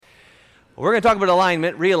We're going to talk about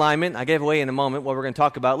alignment, realignment. I gave away in a moment what we're going to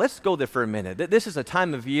talk about. Let's go there for a minute. This is a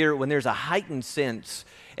time of year when there's a heightened sense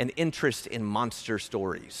and interest in monster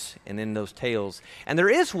stories and in those tales. And there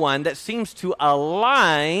is one that seems to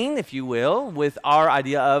align, if you will, with our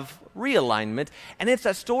idea of realignment. And it's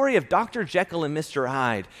that story of Dr. Jekyll and Mr.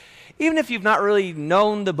 Hyde. Even if you've not really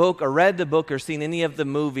known the book or read the book or seen any of the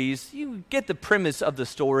movies, you get the premise of the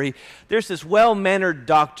story. There's this well-mannered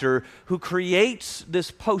doctor who creates this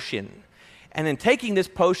potion. And in taking this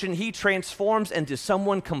potion, he transforms into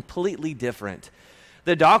someone completely different.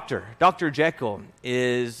 The doctor, Dr. Jekyll,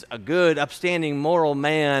 is a good, upstanding, moral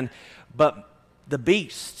man, but the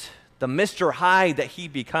beast, the Mr. Hyde that he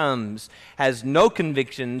becomes, has no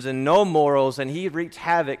convictions and no morals, and he wreaks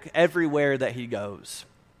havoc everywhere that he goes.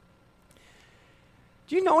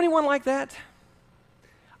 Do you know anyone like that?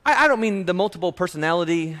 I don't mean the multiple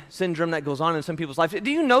personality syndrome that goes on in some people's lives. Do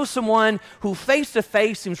you know someone who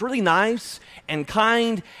face-to-face seems really nice and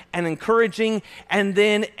kind and encouraging, and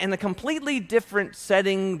then in a completely different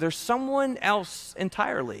setting, there's someone else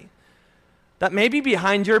entirely? That maybe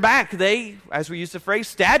behind your back, they, as we use the phrase,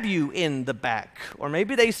 stab you in the back. Or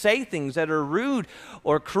maybe they say things that are rude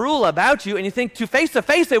or cruel about you, and you think to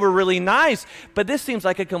face-to-face they were really nice, but this seems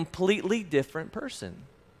like a completely different person.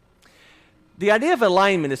 The idea of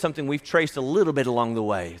alignment is something we've traced a little bit along the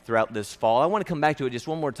way throughout this fall. I want to come back to it just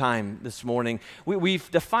one more time this morning.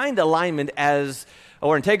 We've defined alignment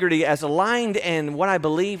or integrity as aligned in what I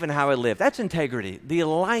believe and how I live. That's integrity, the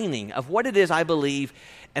aligning of what it is I believe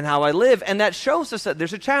and how I live. And that shows us that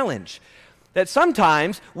there's a challenge, that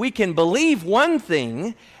sometimes we can believe one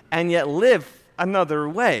thing and yet live another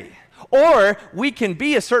way. Or we can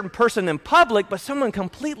be a certain person in public, but someone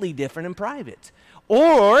completely different in private.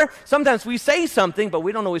 Or sometimes we say something, but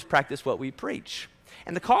we don't always practice what we preach.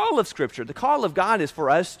 And the call of Scripture, the call of God is for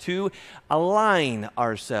us to align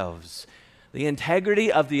ourselves. The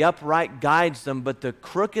integrity of the upright guides them, but the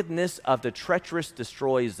crookedness of the treacherous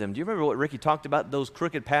destroys them. Do you remember what Ricky talked about, those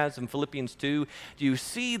crooked paths in Philippians 2? Do you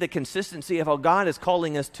see the consistency of how God is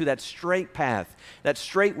calling us to that straight path, that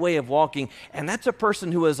straight way of walking? And that's a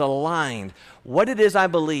person who is aligned. What it is I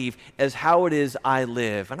believe is how it is I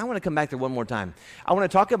live. And I want to come back there one more time. I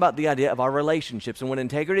want to talk about the idea of our relationships and what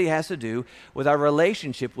integrity has to do with our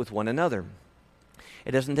relationship with one another.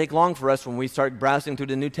 It doesn't take long for us when we start browsing through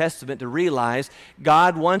the New Testament to realize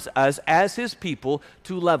God wants us as His people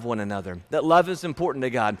to love one another, that love is important to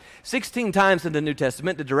God. 16 times in the New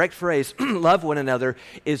Testament, the direct phrase, love one another,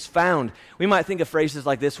 is found. We might think of phrases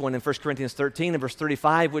like this one in 1 Corinthians 13 and verse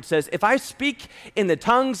 35, which says, if I speak in the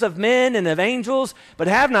tongues of men and of angels, but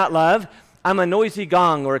have not love, I'm a noisy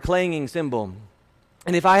gong or a clanging cymbal.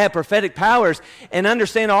 And if I have prophetic powers and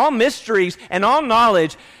understand all mysteries and all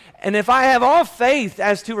knowledge, and if I have all faith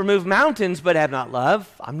as to remove mountains but have not love,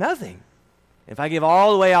 I'm nothing. If I give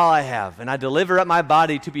all away all I have, and I deliver up my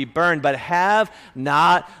body to be burned, but have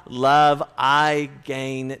not love, I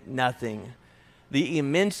gain nothing. The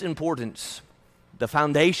immense importance, the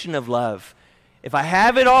foundation of love. If I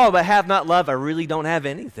have it all but have not love, I really don't have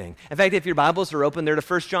anything. In fact, if your Bibles are open there to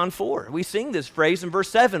 1 John 4, we sing this phrase in verse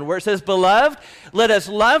 7 where it says, beloved, let us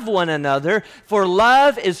love one another, for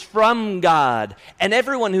love is from God, and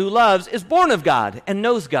everyone who loves is born of God and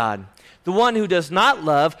knows God. The one who does not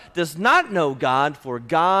love does not know God, for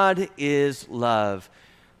God is love.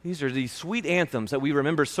 These are these sweet anthems that we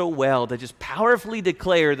remember so well that just powerfully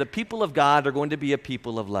declare the people of God are going to be a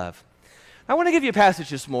people of love. I want to give you a passage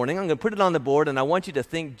this morning. I'm going to put it on the board, and I want you to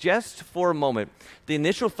think just for a moment the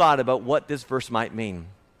initial thought about what this verse might mean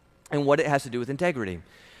and what it has to do with integrity.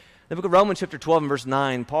 The book of Romans chapter 12 and verse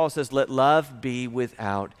 9, Paul says, let love be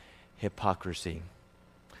without hypocrisy.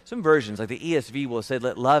 Some versions, like the ESV, will say,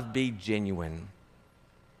 let love be genuine.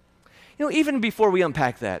 You know, even before we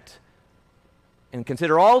unpack that and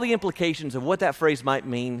consider all the implications of what that phrase might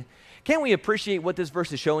mean, can't we appreciate what this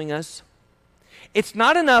verse is showing us? It's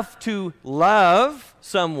not enough to love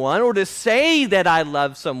someone or to say that I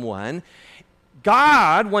love someone.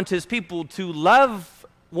 God wants His people to love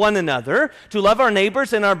one another, to love our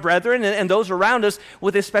neighbors and our brethren and those around us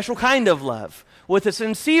with a special kind of love, with a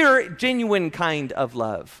sincere, genuine kind of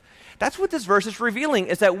love. That's what this verse is revealing,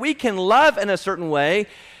 is that we can love in a certain way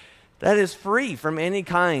that is free from any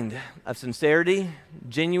kind of sincerity,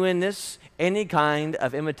 genuineness, any kind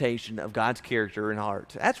of imitation of God's character and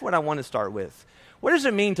heart. That's what I want to start with. What does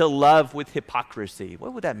it mean to love with hypocrisy?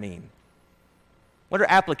 What would that mean? What are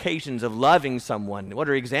applications of loving someone? What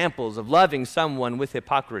are examples of loving someone with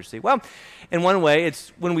hypocrisy? Well, in one way,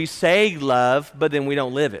 it's when we say love, but then we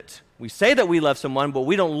don't live it. We say that we love someone, but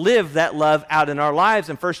we don't live that love out in our lives.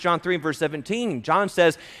 In 1 John 3, verse 17, John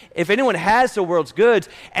says, if anyone has the world's goods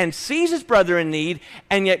and sees his brother in need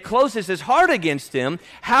and yet closes his heart against him,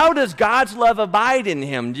 how does God's love abide in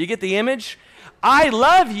him? Do you get the image? I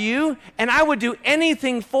love you, and I would do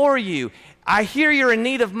anything for you. I hear you're in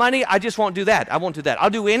need of money. I just won't do that. I won't do that. I'll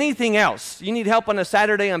do anything else. You need help on a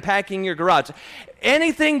Saturday unpacking your garage.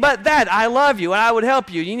 Anything but that. I love you, and I would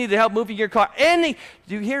help you. You need help moving your car. Do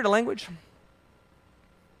you hear the language?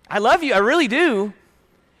 I love you. I really do.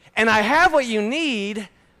 And I have what you need,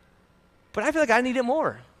 but I feel like I need it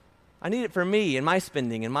more. I need it for me and my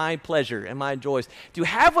spending and my pleasure and my joys. To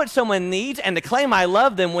have what someone needs and to claim I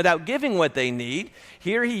love them without giving what they need.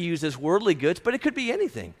 Here he uses worldly goods, but it could be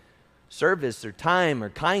anything. Service or time or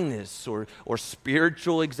kindness or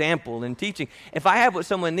spiritual example and teaching. If I have what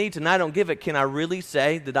someone needs and I don't give it, can I really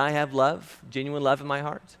say that I have love, genuine love in my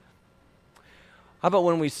heart? How about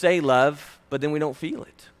when we say love, but then we don't feel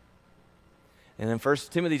it? And in 1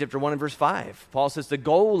 Timothy chapter 1 and verse 5, Paul says the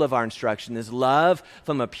goal of our instruction is love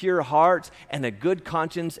from a pure heart and a good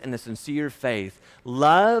conscience and a sincere faith.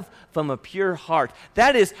 Love from a pure heart.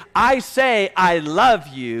 That is, I say I love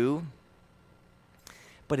you,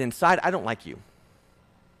 but inside, I don't like you.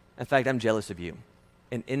 In fact, I'm jealous of you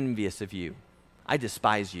and envious of you. I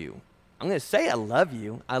despise you. I'm going to say I love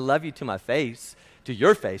you. I love you to my face, to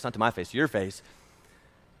your face, not to my face, to your face.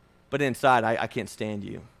 But inside, I can't stand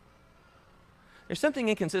you. There's something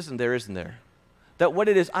inconsistent there, isn't there? That what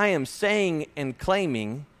it is I am saying and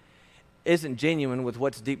claiming isn't genuine with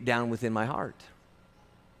what's deep down within my heart.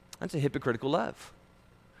 That's a hypocritical love.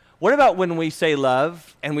 What about when we say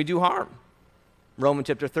love and we do harm? Romans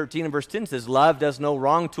chapter 13 and verse 10 says, love does no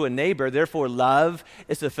wrong to a neighbor, therefore love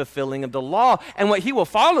is the fulfilling of the law. And what he will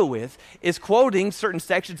follow with is quoting certain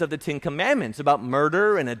sections of the Ten Commandments about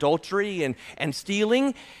murder and adultery and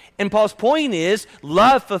stealing. And Paul's point is,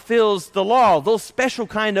 love fulfills the law, those special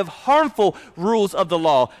kind of harmful rules of the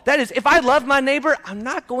law. That is, if I love my neighbor, I'm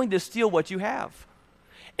not going to steal what you have.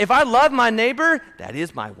 If I love my neighbor, that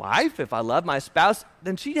is my wife, if I love my spouse,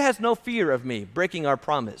 then she has no fear of me breaking our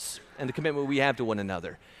promise and the commitment we have to one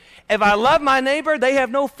another. If I love my neighbor, they have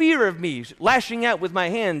no fear of me lashing out with my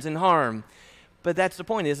hands in harm. But that's the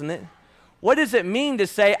point, isn't it? What does it mean to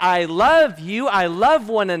say, I love you, I love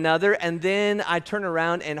one another, and then I turn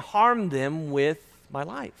around and harm them with my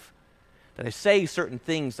life? That I say certain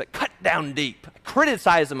things that cut down deep, I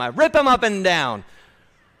criticize them, I rip them up and down,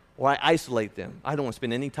 or I isolate them. I don't want to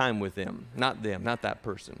spend any time with them, not that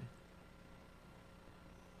person.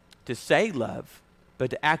 To say love, but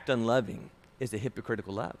to act unloving is a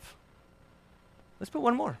hypocritical love. Let's put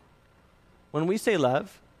one more. When we say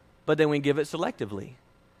love, but then we give it selectively.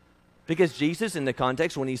 Because Jesus, in the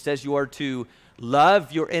context, when he says you are to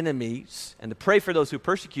love your enemies and to pray for those who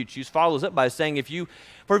persecute you, follows up by saying, if you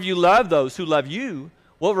love those who love you,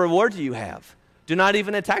 what reward do you have? Do not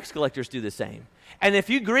even the tax collectors do the same? And if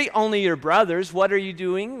you greet only your brothers, what are you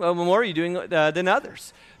doing? Well, more are you doing than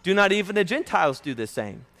others? Do not even the Gentiles do the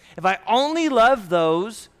same? If I only love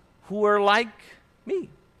those who are like me,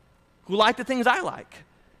 who like the things I like.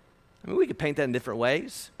 I mean, we could paint that in different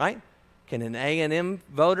ways, right? Can an A&M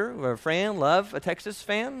voter or a fan love a Texas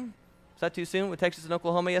fan? Is that too soon with Texas and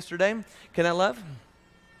Oklahoma yesterday? Can that love? Do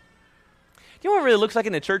you know what it really looks like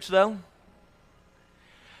in the church, though?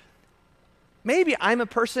 Maybe I'm a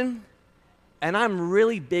person and I'm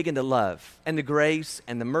really big into love and the grace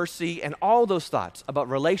and the mercy and all those thoughts about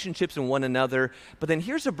relationships and one another. But then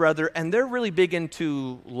here's a brother and they're really big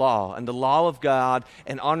into law and the law of God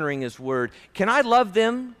and honoring his word. Can I love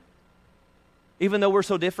them even though we're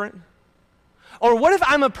so different? Or what if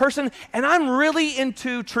I'm a person and I'm really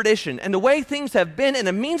into tradition and the way things have been and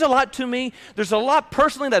it means a lot to me. There's a lot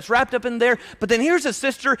personally that's wrapped up in there. But then here's a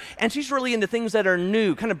sister and she's really into things that are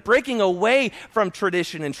new, kind of breaking away from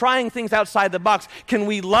tradition and trying things outside the box. Can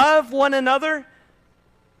we love one another?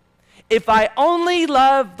 If I only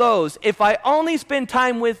love those, if I only spend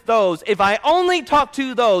time with those, if I only talk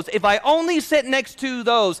to those, if I only sit next to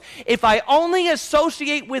those, if I only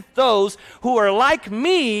associate with those who are like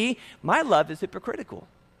me, my love is hypocritical.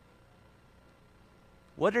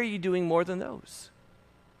 What are you doing more than those?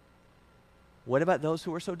 What about those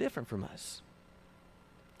who are so different from us?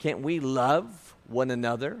 Can't we love one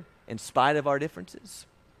another in spite of our differences?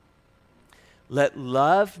 Let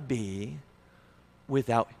love be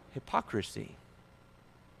without hypocrisy.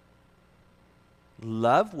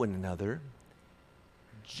 Love one another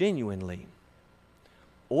genuinely.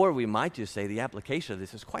 Or we might just say the application of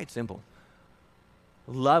this is quite simple.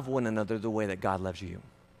 Love one another the way that God loves you.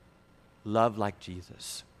 Love like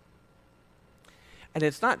Jesus. And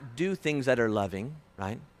it's not do things that are loving,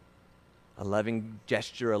 right? A loving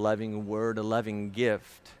gesture, a loving word, a loving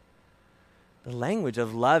gift. The language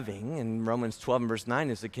of loving in Romans 12 and verse 9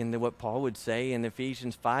 is akin to what Paul would say in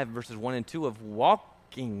Ephesians 5 verses 1 and 2 of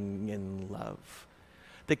walking in love.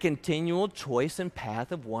 The continual choice and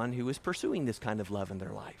path of one who is pursuing this kind of love in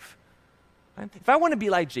their life. Right? If I want to be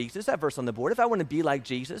like Jesus, that verse on the board, if I want to be like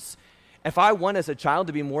Jesus, if I want as a child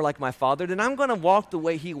to be more like my Father, then I'm going to walk the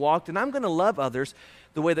way He walked, and I'm going to love others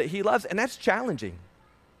the way that He loves. And that's challenging.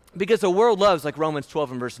 Because the world loves, like Romans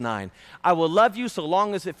 12 and verse 9, I will love you so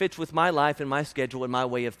long as it fits with my life and my schedule and my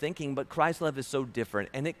way of thinking, but Christ's love is so different,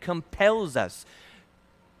 and it compels us.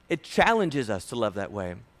 It challenges us to love that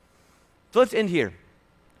way. So let's end here.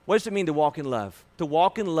 What does it mean to walk in love? To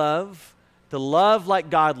walk in love, to love like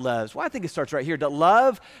God loves. Well, I think it starts right here. That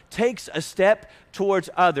love takes a step towards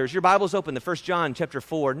others. Your Bible's open to 1 John chapter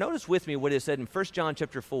 4. Notice with me what it said in 1 John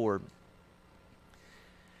chapter 4.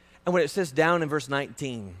 And what it says down in verse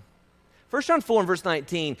 19. 1 John 4 and verse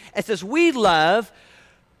 19, it says, we love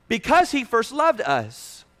because He first loved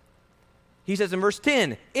us. He says in verse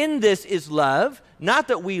 10, in this is love, not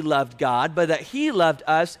that we loved God, but that He loved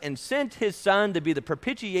us and sent His Son to be the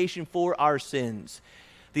propitiation for our sins.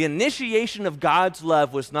 The initiation of God's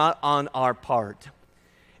love was not on our part.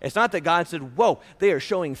 It's not that God said, whoa, they are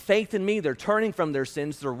showing faith in me, they're turning from their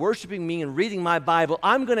sins, they're worshiping me and reading my Bible.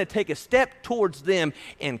 I'm going to take a step towards them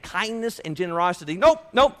in kindness and generosity.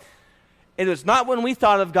 Nope. It was not when we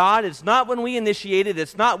thought of God, it's not when we initiated,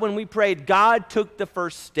 it's not when we prayed. God took the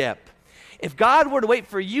first step. If God were to wait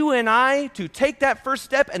for you and I to take that first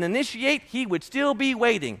step and initiate, He would still be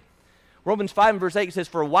waiting. Romans 5 and verse 8 says,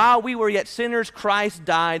 for while we were yet sinners, Christ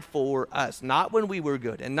died for us. Not when we were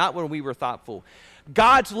good and not when we were thoughtful.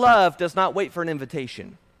 God's love does not wait for an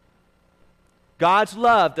invitation. God's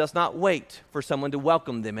love does not wait for someone to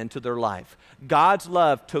welcome them into their life. God's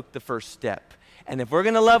love took the first step. And if we're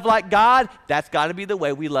going to love like God, that's got to be the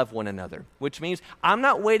way we love one another. Which means I'm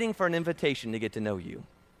not waiting for an invitation to get to know you.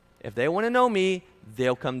 If they want to know me,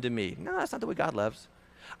 they'll come to me. No, that's not the way God loves.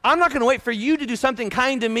 I'm not going to wait for you to do something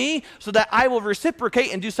kind to me so that I will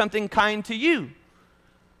reciprocate and do something kind to you.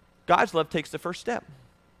 God's love takes the first step.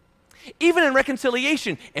 Even in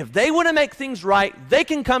reconciliation, if they want to make things right, they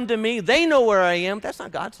can come to me. They know where I am. That's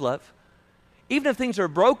not God's love. Even if things are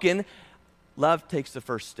broken, love takes the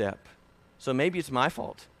first step. So maybe it's my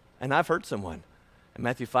fault, and I've hurt someone. And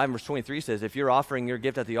Matthew 5 verse 23 says, if you're offering your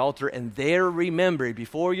gift at the altar and there remember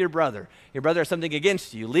before your brother has something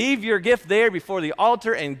against you, leave your gift there before the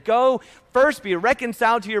altar and go first be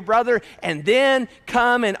reconciled to your brother and then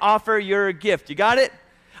come and offer your gift. You got it?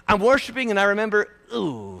 I'm worshiping and I remember,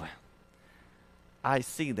 I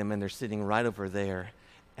see them and they're sitting right over there.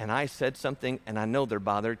 And I said something and I know they're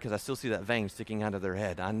bothered because I still see that vein sticking out of their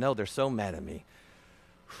head. I know they're so mad at me.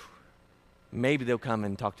 Maybe they'll come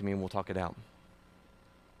and talk to me and we'll talk it out.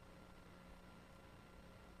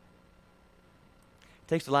 It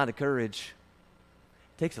takes a lot of courage.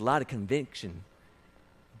 It takes a lot of conviction.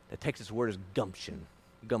 The Texas word is gumption,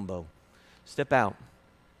 gumbo. Step out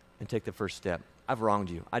and take the first step. I've wronged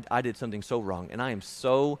you. I did something so wrong, and I am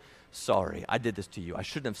so sorry. I did this to you. I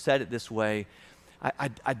shouldn't have said it this way.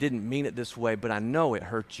 I didn't mean it this way, but I know it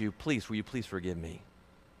hurt you. Please, will you please forgive me?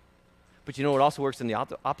 But you know what also works in the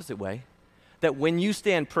opposite way? That when you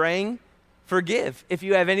stand praying, forgive if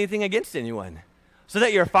you have anything against anyone, so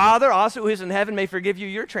that your Father also who is in heaven may forgive you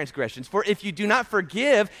your transgressions. For if you do not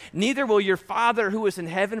forgive, neither will your Father who is in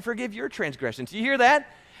heaven forgive your transgressions. You hear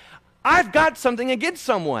that? I've got something against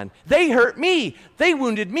someone. They hurt me. They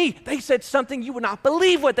wounded me. They said something you would not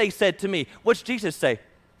believe what they said to me. What's Jesus say?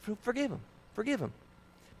 Forgive them. Forgive them.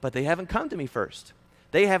 But they haven't come to me first.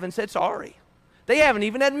 They haven't said sorry. They haven't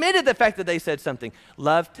even admitted the fact that they said something.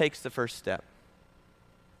 Love takes the first step.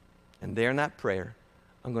 And there in that prayer,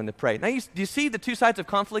 I'm going to pray. Now, do you see the two sides of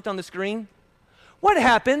conflict on the screen? What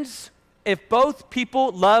happens if both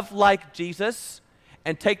people love like Jesus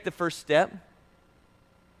and take the first step?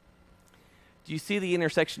 Do you see the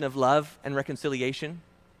intersection of love and reconciliation?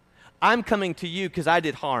 I'm coming to you because I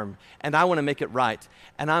did harm, and I want to make it right.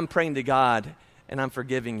 And I'm praying to God, and I'm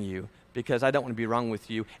forgiving you because I don't want to be wrong with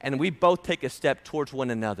you. And we both take a step towards one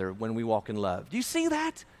another when we walk in love. Do you see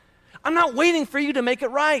that? I'm not waiting for you to make it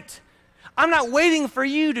right. I'm not waiting for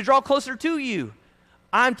you to draw closer to you.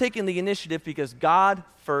 I'm taking the initiative because God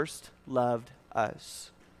first loved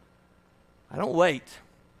us. I don't wait,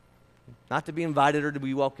 not to be invited or to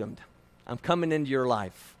be welcomed. I'm coming into your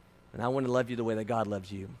life, and I want to love you the way that God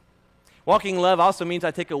loves you. Walking in love also means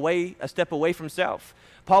I take a step away from self.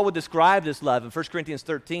 Paul would describe this love in 1 Corinthians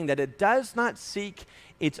 13 that it does not seek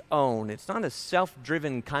its own. It's not a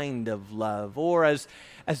self-driven kind of love. Or as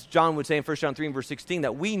John would say in 1 John 3 and verse 16,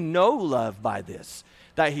 that we know love by this,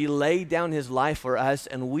 that he laid down his life for us,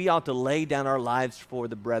 and we ought to lay down our lives for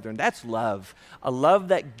the brethren. That's love, a love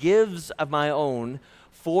that gives of my own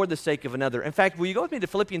for the sake of another. In fact, will you go with me to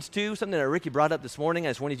Philippians 2, something that Ricky brought up this morning?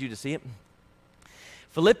 I just wanted you to see it.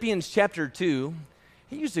 Philippians chapter 2,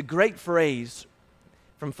 he used a great phrase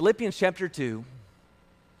from Philippians chapter 2,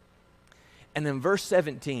 and then verse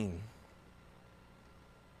 17.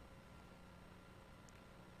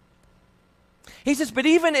 He says, but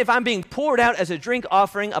even if I'm being poured out as a drink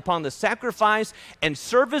offering upon the sacrifice and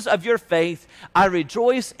service of your faith, I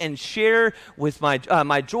rejoice and share with my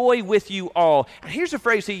joy with you all. And here's a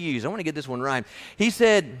phrase he used. I want to get this one right. He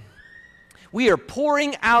said, we are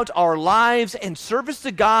pouring out our lives in service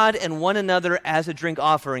to God and one another as a drink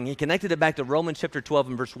offering. He connected it back to Romans chapter 12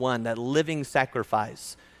 and verse 1, that living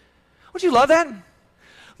sacrifice. Don't you love that?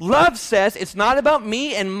 Love says it's not about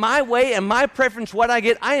me and my way and my preference, what I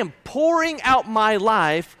get. I am pouring out my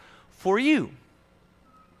life for you.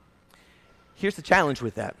 Here's the challenge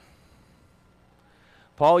with that.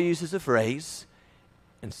 Paul uses a phrase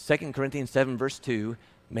in 2 Corinthians 7 verse 2,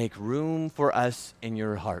 make room for us in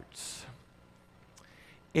your hearts.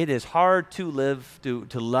 It is hard to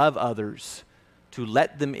love others, to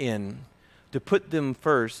let them in, to put them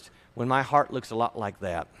first when my heart looks a lot like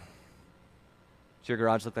that. Does your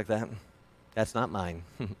garage look like that? That's not mine.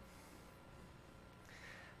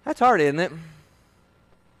 That's hard, isn't it?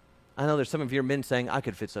 I know there's some of your men saying, I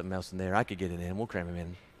could fit something else in there. I could get it in. We'll cram him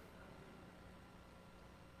in.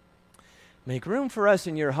 Make room for us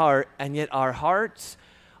in your heart, and yet our hearts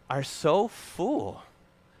are so full.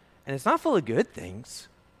 And it's not full of good things,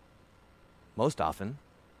 most often.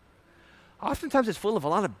 Oftentimes it's full of a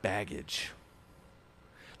lot of baggage.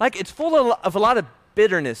 Like it's full of a lot of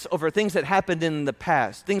bitterness over things that happened in the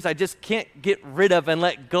past, things I just can't get rid of and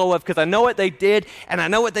let go of because I know what they did and I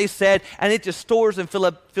know what they said, and it just stores and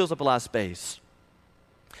fills up a lot of space.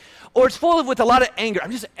 Or it's full of with a lot of anger.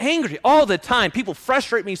 I'm just angry all the time. People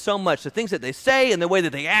frustrate me so much, the things that they say and the way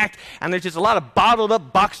that they act, and there's just a lot of bottled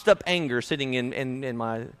up, boxed up anger sitting in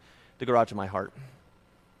the garage of my heart.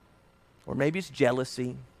 Or maybe it's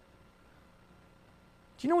jealousy. Do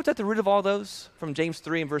you know what's at the root of all those? From James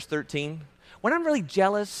 3 and verse 13. When I'm really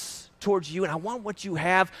jealous towards you and I want what you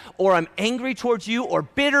have, or I'm angry towards you, or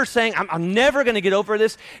bitter, saying I'm never going to get over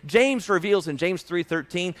this, James reveals in James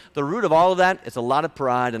 3:13, the root of all of that is a lot of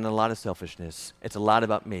pride and a lot of selfishness. It's a lot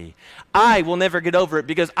about me. I will never get over it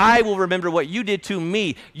because I will remember what you did to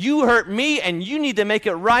me. You hurt me and you need to make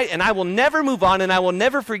it right, and I will never move on and I will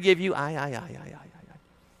never forgive you.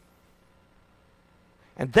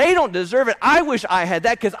 And they don't deserve it. I wish I had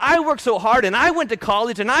that because I worked so hard and I went to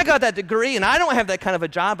college and I got that degree and I don't have that kind of a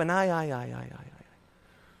job and I.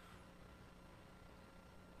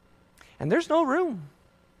 And there's no room.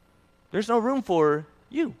 There's no room for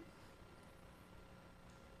you.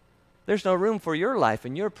 There's no room for your life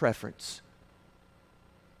and your preference.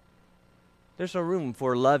 There's no room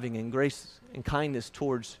for loving and grace and kindness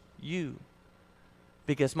towards you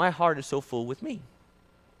because my heart is so full with me.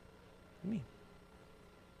 Me.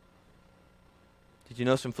 Did you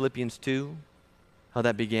notice from Philippians 2 how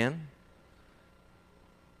that began?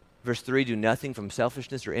 Verse 3, do nothing from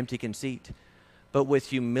selfishness or empty conceit, but with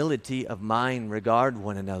humility of mind regard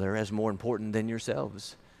one another as more important than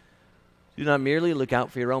yourselves. Do not merely look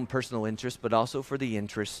out for your own personal interest, but also for the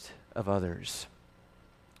interest of others.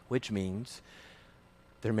 Which means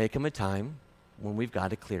there may come a time when we've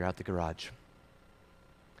got to clear out the garage.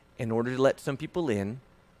 In order to let some people in,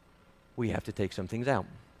 we have to take some things out.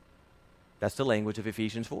 That's the language of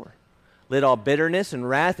Ephesians 4. Let all bitterness and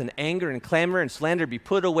wrath and anger and clamor and slander be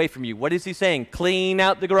put away from you. What is he saying? Clean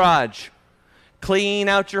out the garage. Clean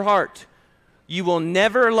out your heart. You will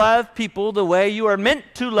never love people the way you are meant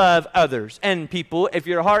to love others and people if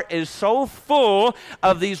your heart is so full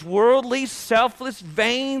of these worldly, selfless,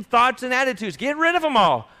 vain thoughts and attitudes. Get rid of them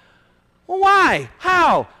all. Well, why?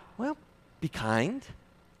 How? Well, be kind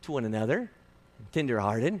to one another,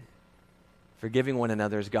 tender-hearted, forgiving one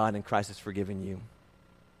another as God and Christ has forgiven you.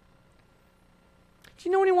 Do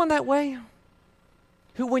you know anyone that way?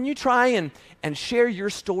 Who, when you try and share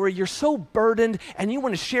your story, you're so burdened and you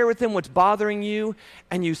want to share with them what's bothering you,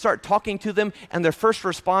 and you start talking to them, and their first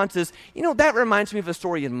response is, that reminds me of a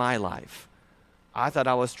story in my life. I thought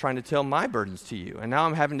I was trying to tell my burdens to you, and now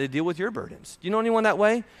I'm having to deal with your burdens. Do you know anyone that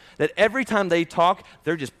way? That every time they talk,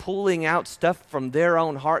 they're just pulling out stuff from their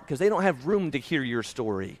own heart because they don't have room to hear your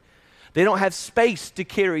story. They don't have space to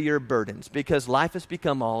carry your burdens because life has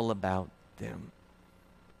become all about them.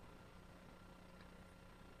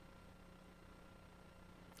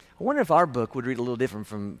 I wonder if our book would read a little different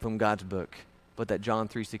from God's book, but that John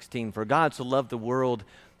 3:16, for God so loved the world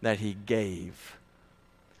that he gave.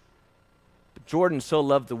 But Jordan so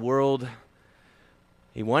loved the world,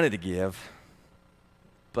 he wanted to give,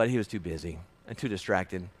 but he was too busy and too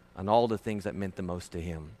distracted on all the things that meant the most to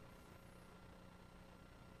him.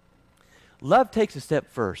 Love takes a step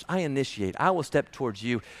first. I initiate. I will step towards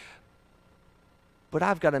you, but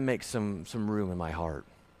I've got to make some room in my heart.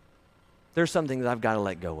 There's something that I've got to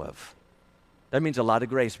let go of. That means a lot of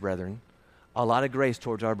grace, brethren. A lot of grace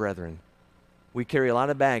towards our brethren. We carry a lot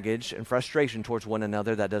of baggage and frustration towards one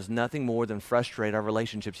another that does nothing more than frustrate our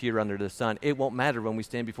relationships here under the sun. It won't matter when we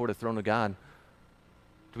stand before the throne of God.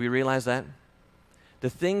 Do we realize that? The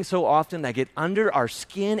things so often that get under our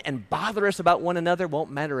skin and bother us about one another won't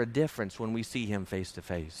matter a difference when we see him face to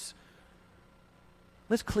face.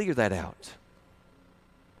 Let's clear that out.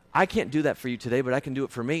 I can't do that for you today, but I can do it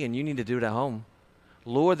for me, and you need to do it at home.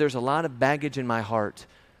 Lord, there's a lot of baggage in my heart.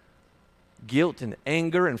 Guilt and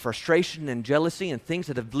anger and frustration and jealousy and things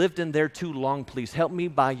that have lived in there too long. Please help me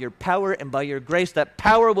by your power and by your grace. That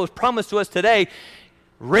power was promised to us today.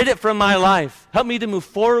 Rid it from my life. Help me to move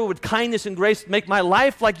forward with kindness and grace. Make my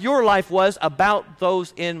life like your life was about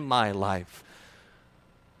those in my life.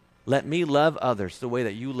 Let me love others the way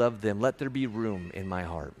that you love them. Let there be room in my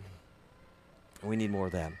heart. We need more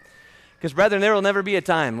of that. Because, brethren, there will never be a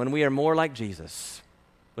time when we are more like Jesus,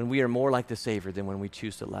 when we are more like the Savior than when we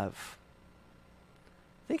choose to love.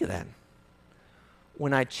 Think of that.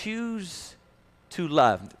 When I choose to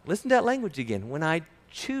love, listen to that language again. When I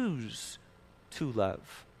choose to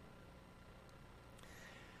love.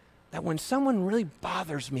 That when someone really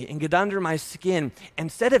bothers me and get under my skin,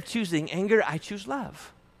 instead of choosing anger, I choose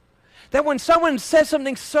love. That when someone says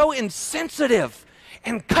something so insensitive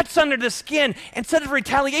and cuts under the skin, instead of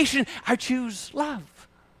retaliation, I choose love.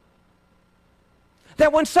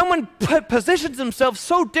 That when someone positions themselves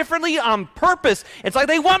so differently on purpose, it's like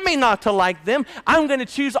they want me not to like them, I'm going to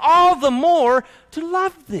choose all the more to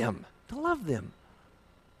love them,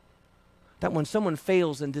 That when someone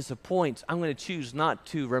fails and disappoints, I'm going to choose not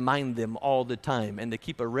to remind them all the time and to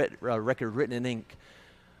keep a record written in ink,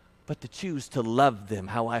 but to choose to love them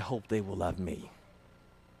how I hope they will love me.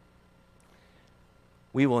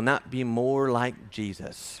 We will not be more like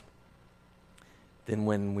Jesus than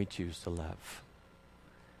when we choose to love.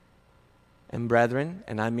 And brethren,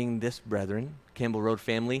 and I mean this brethren, Campbell Road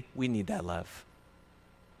family, we need that love.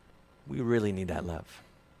 We really need that love.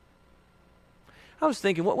 I was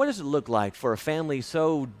thinking, what does it look like for a family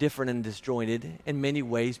so different and disjointed in many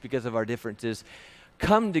ways because of our differences,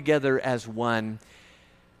 come together as one?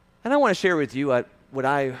 And I want to share with you what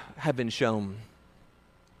I have been shown.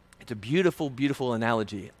 It's a beautiful, beautiful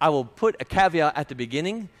analogy. I will put a caveat at the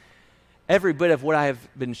beginning. Every bit of what I have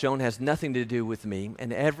been shown has nothing to do with me,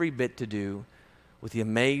 and every bit to do with the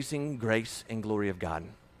amazing grace and glory of God.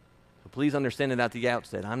 So please understand it at the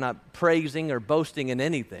outset. I'm not praising or boasting in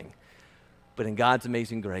anything, but in God's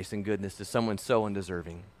amazing grace and goodness to someone so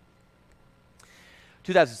undeserving.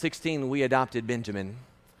 2016, we adopted Benjamin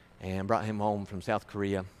and brought him home from South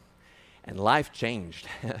Korea, and life changed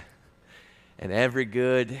in every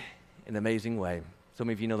good and amazing way. Some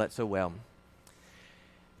of you know that so well.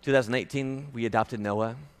 2018, we adopted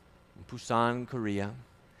Noah in Busan, Korea.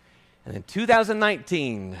 And in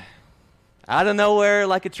 2019, out of nowhere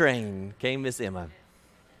like a train, came Miss Emma.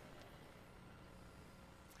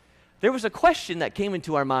 There was a question that came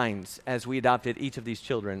into our minds as we adopted each of these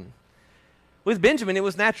children. With Benjamin, it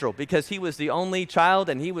was natural because he was the only child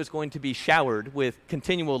and he was going to be showered with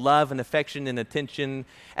continual love and affection and attention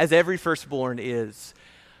as every firstborn is.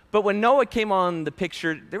 But when Noah came on the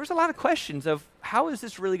picture, there was a lot of questions of how is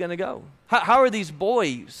this really going to go? How are these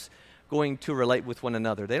boys going to relate with one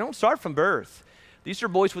another? They don't start from birth. These are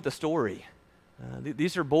boys with a story.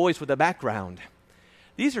 These are boys with a background.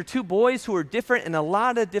 These are two boys who are different in a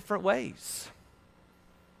lot of different ways.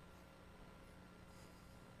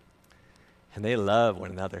 And they love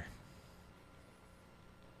one another.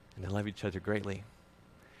 And they love each other greatly.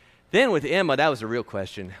 Then with Emma, that was the real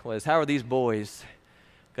question, was how are these boys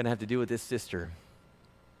going to have to do with this sister?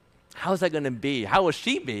 How is that going to be? How will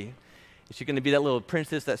she be? Is she going to be that little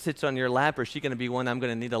princess that sits on your lap, or is she going to be one I'm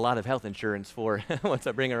going to need a lot of health insurance for once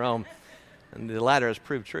I bring her home? And the latter has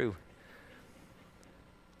proved true.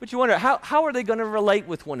 But you wonder, how are they going to relate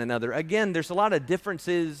with one another? Again, there's a lot of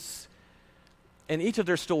differences in each of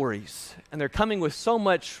their stories, and they're coming with so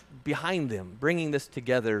much behind them, bringing this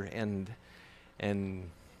together and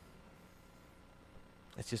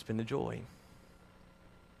It's just been a joy.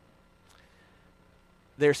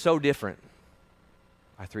 They're so different,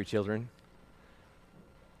 our three children.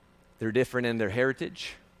 They're different in their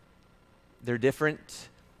heritage. They're different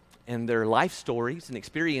in their life stories and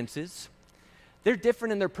experiences. They're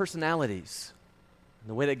different in their personalities, in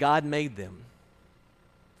the way that God made them.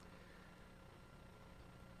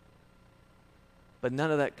 But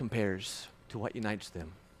none of that compares to what unites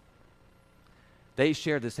them. They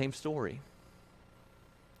share the same story.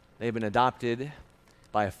 They've been adopted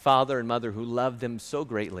by a father and mother who love them so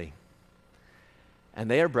greatly.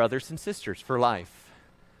 And they are brothers and sisters for life.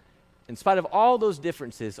 In spite of all those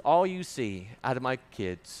differences, all you see out of my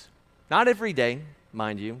kids, not every day,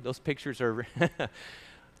 mind you, those pictures are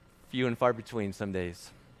few and far between some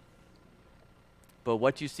days. But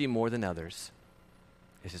what you see more than others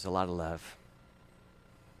is just a lot of love.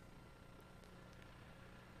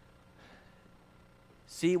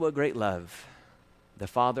 See what great love the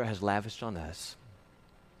Father has lavished on us,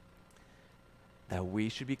 that we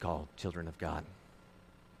should be called children of God.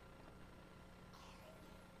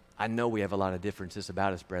 I know we have a lot of differences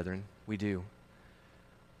about us, brethren. We do.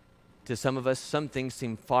 To some of us, some things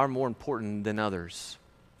seem far more important than others.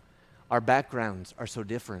 Our backgrounds are so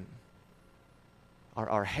different.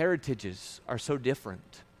 Our heritages are so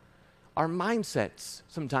different. Our mindsets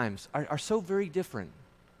sometimes are so very different.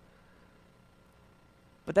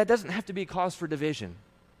 But that doesn't have to be cause for division.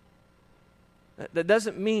 That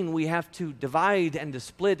doesn't mean we have to divide and to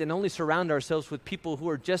split and only surround ourselves with people who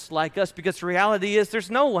are just like us, because the reality is there's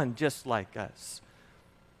no one just like us.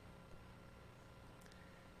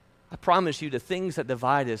 I promise you, the things that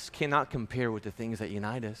divide us cannot compare with the things that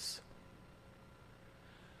unite us.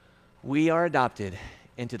 We are adopted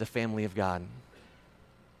into the family of God,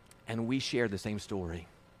 and we share the same story.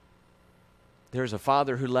 There's a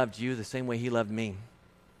Father who loved you the same way He loved me,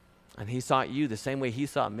 and He sought you the same way He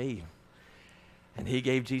sought me, and He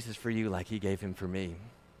gave Jesus for you like He gave Him for me.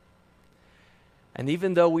 And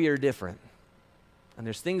even though we are different, and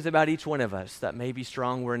there's things about each one of us that may be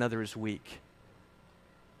strong where another is weak,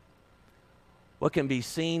 what can be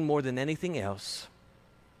seen more than anything else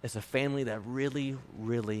is a family that really,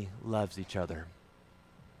 really loves each other.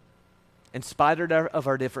 In spite of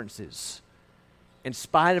our differences, in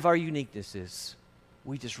spite of our uniquenesses,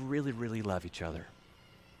 we just really, really love each other,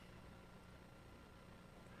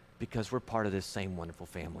 because we're part of this same wonderful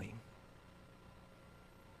family.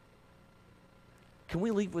 Can we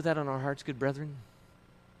leave with that on our hearts, good brethren?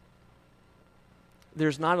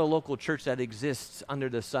 There's not a local church that exists under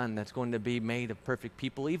the sun that's going to be made of perfect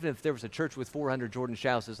people. Even if there was a church with 400 Jordan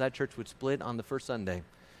Shouses, that church would split on the first Sunday.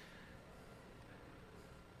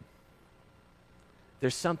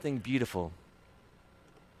 There's something beautiful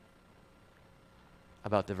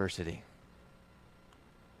about diversity.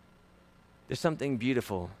 There's something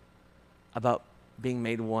beautiful about being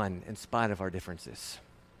made one in spite of our differences.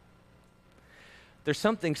 There's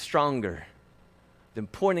something stronger than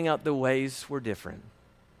pointing out the ways we're different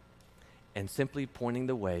and simply pointing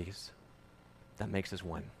the ways that makes us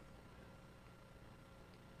one.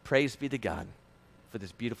 Praise be to God for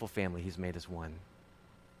this beautiful family He's made us one.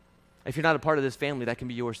 If you're not a part of this family, that can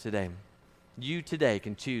be yours today. You today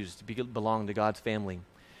can choose to belong to God's family.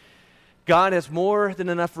 God has more than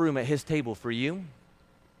enough room at His table for you,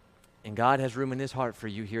 and God has room in His heart for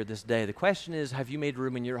you here this day. The question is, have you made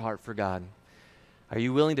room in your heart for God? Are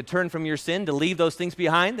you willing to turn from your sin, to leave those things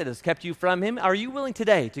behind that has kept you from Him? Are you willing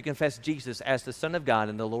today to confess Jesus as the Son of God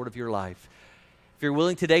and the Lord of your life? If you're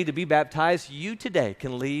willing today to be baptized, you today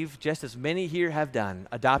can leave just as many here have done,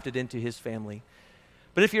 adopted into His family.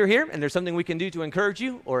 But if you're here and there's something we can do to encourage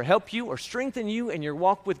you or help you or strengthen you in your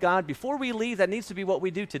walk with God, before we leave, that needs to be what we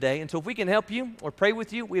do today. And so if we can help you or pray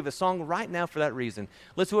with you, we have a song right now for that reason.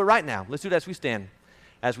 Let's do it right now. Let's do it as we stand,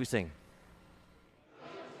 as we sing.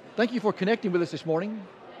 Thank you for connecting with us this morning.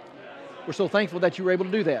 We're so thankful that you were able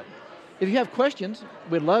to do that. If you have questions,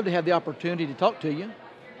 we'd love to have the opportunity to talk to you.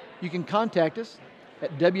 You can contact us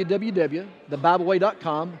at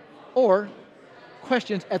www.thebibleway.com or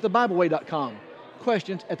questions@thebibleway.com.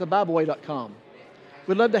 questions@thebibleway.com.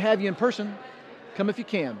 We'd love to have you in person. Come if you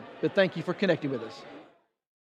can, but thank you for connecting with us.